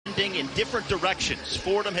trending in different directions.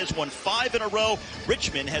 Fordham has won 5 in a row.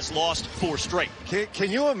 Richmond has lost 4 straight.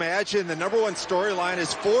 Can you imagine the number one storyline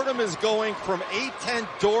is Fordham is going from A-10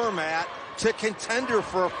 doormat to contender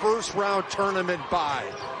for a first-round tournament bye.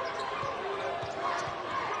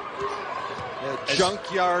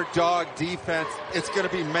 Junkyard dog defense. It's going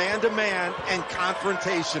to be man-to-man and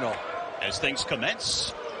confrontational. As things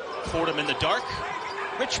commence, Fordham in the dark,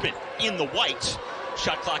 Richmond in the white.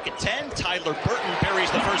 Shot clock at 10. Tyler Burton buries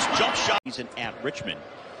the first jump shot. He's at Richmond,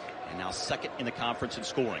 and now second in the conference in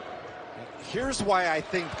scoring. Here's why I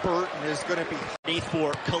think Burton is going to be... Eighth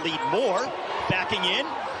for Khalid Moore, backing in,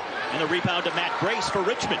 and the rebound to Matt Grace for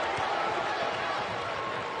Richmond.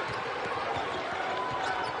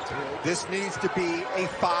 This needs to be a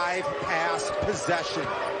 5-pass possession.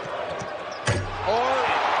 Or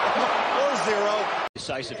 0.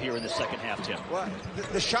 Decisive here in the second half, Tim. Well,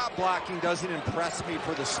 the shot blocking doesn't impress me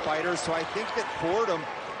for the Spiders, so I think that Fordham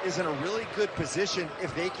is in a really good position.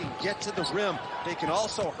 If they can get to the rim, they can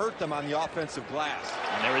also hurt them on the offensive glass.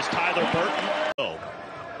 And there is Tyler Burton. Oh.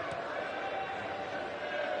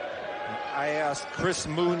 I asked Chris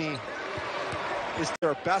Mooney, is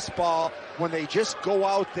their best ball when they just go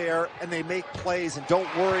out there and they make plays and don't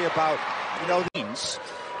worry about,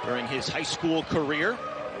 during his high school career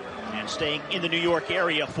and staying in the New York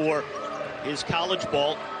area for his college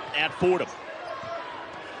ball at Fordham.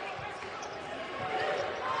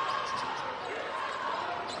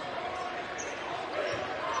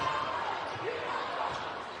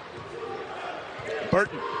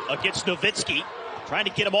 Burton against Nowitzki, trying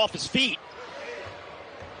to get him off his feet.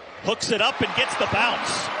 Hooks it up and gets the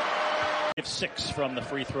bounce. 6 from the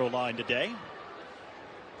free throw line today.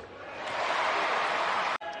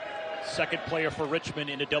 Second player for Richmond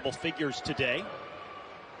into double figures today.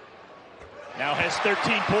 Now has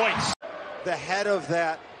 13 points. The head of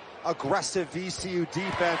that aggressive VCU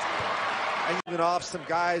defense. And even off some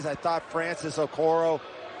guys, I thought Francis Okoro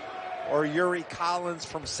or Yuri Collins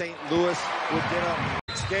from St. Louis would get up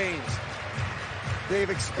 6 games. They've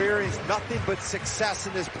experienced nothing but success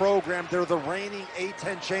in this program. They're the reigning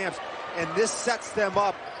A-10 champs, and this sets them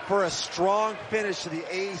up for a strong finish to the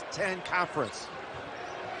A-10 conference.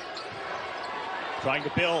 Trying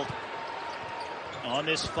to build on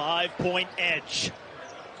this 5-point edge.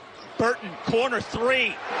 Burton, corner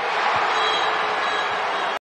 3.